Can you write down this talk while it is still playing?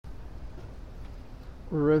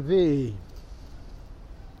Revi.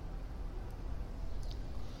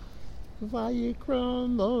 Vayikra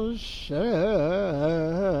Moshe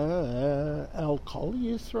El Kol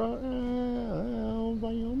Yisrael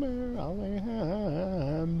Vayomer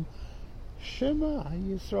Alehem Shema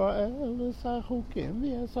Yisrael Es HaChukim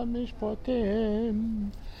V'es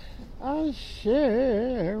HaMishpatim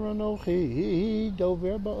Asher Anochi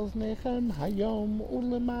Dover Ba'oznechem Hayom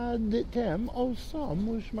Ulemadtem Osam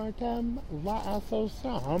Ushmartem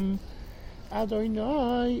La'asosam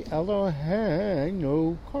Adonai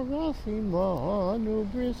Eloheinu Korasim Lanu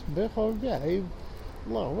Bris Bechorev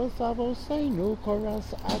Lo Esavoseinu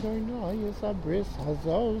Koras Adonai Esabris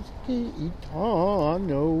Hazos Ki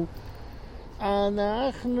Itanu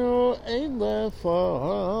Anachnu Elefo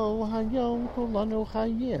Hayom Kulanu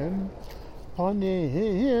Chayim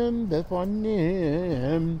Panim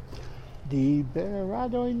Bepanim Diber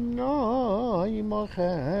Adonai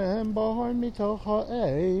Mochem Bahar Mitoch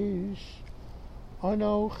HaEsh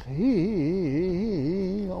Anochi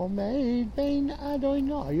Omeid Bein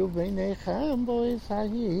Adonai Uvenechem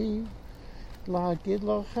Bo'esahi La'agid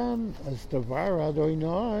Lachem Es Devar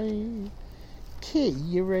Adonai Ki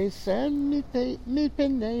Yiresem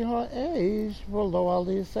Mipnei HaEsh V'lo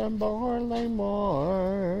Alisem Bahar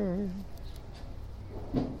Lemor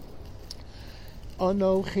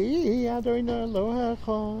Anochi Adonai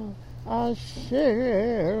Elohecha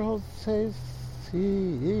Asher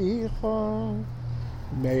Hosesicha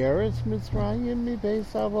Me'eretz Mitzrayim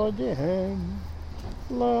mibeis avodim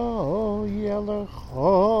Lo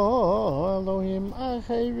yelecho Elohim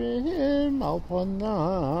acherim al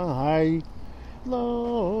panai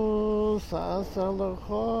Lo sasa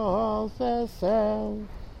lecho sesel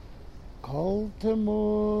Kol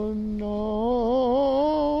temuno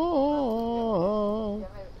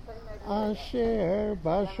Asher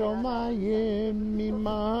bashomayim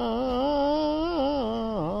mimal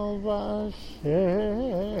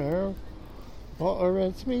Vasher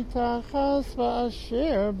Ba'aretz mitachas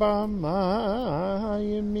Vasher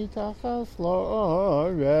b'mayim mitachas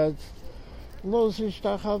la'aretz Lo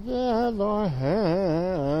zishtachaveh lohem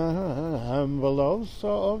V'lo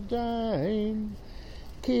sa'ovdaim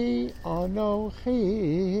Ki anochi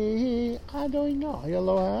Adonai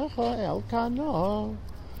Elohecha Elkanah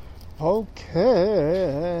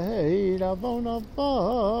Okay, Avon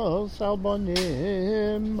Abbas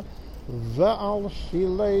Albonim Ve'al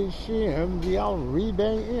Shileshim Ve'al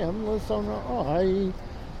Ribeim L'sonai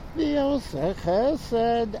Ve'oseh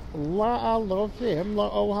Chesed La'alofim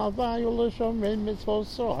La'ohavayu L'shomrim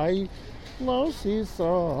Mitzvosai Lo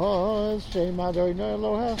Siso Shem Adonai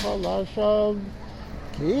Elohecha L'Shav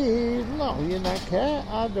Ki Lo Yinakeh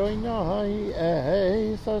Adonai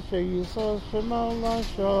Eis Asher Yisos Shemo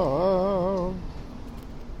L'Shav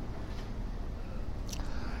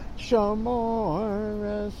Shamor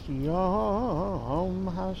Es Yom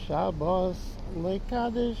HaShabbos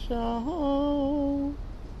Lekadishahu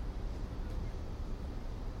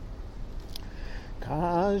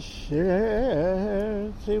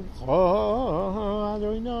Kasher Tzivcho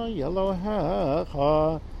Adonai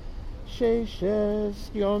Elohecha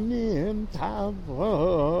Sheshes Yomim Tavod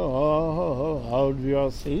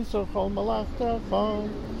V'yosiso Chol Malachtecha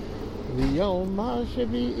V'yom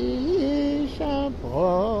HaShevi'i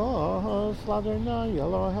Shabbos L'Adonai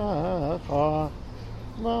Elohecha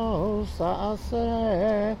Lo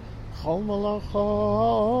Sa'aseh Chol Malacha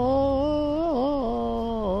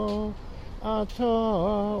Ata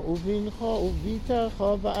Uvincha Uvitecha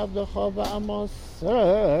V'avdecha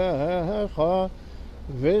V'amosecha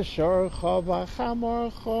V'sharcha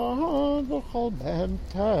v'chamarcha v'chol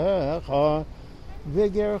behemtecha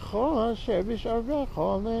v'gercha asher b'sharecha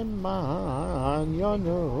leman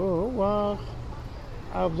yanuach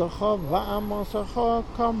avdecha v'amosecha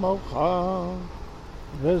kamocha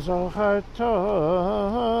v'zacharta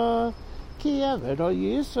ki eved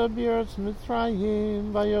ha'yisa b'eretz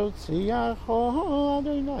Mitzrayim v'yotziacha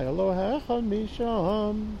Adonai Elohecha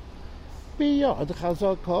misham Biyad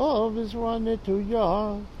chazakov is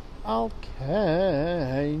netuya al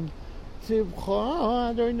kain tzivcha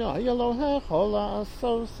Adonai Elohecha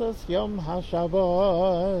la'asos yom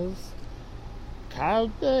hashavos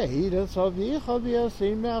ka'avdei avicha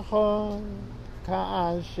v'yasimecha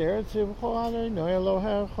ka'asher tzivcha Adonai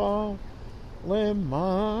Elohecha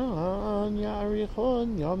leman yarichon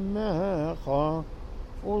yamecha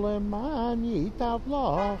Uleman yitav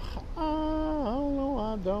lach Alo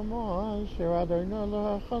Adamo Asher Adonai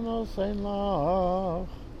Elohecha nosein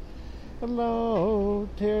lach Lo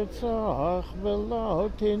tirtzach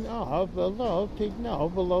V'lo tin'av V'lo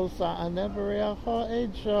tignav V'lo sa'an evrecha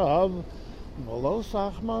edshav V'lo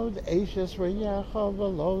sachmod eishes reyecha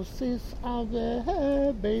v'lo sis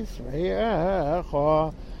aveh beis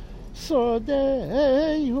reyecha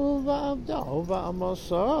Sodehu v'avdo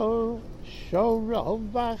v'amoso Shoro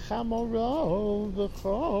v'chamoro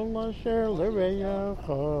v'chol asher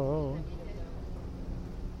l'reyecha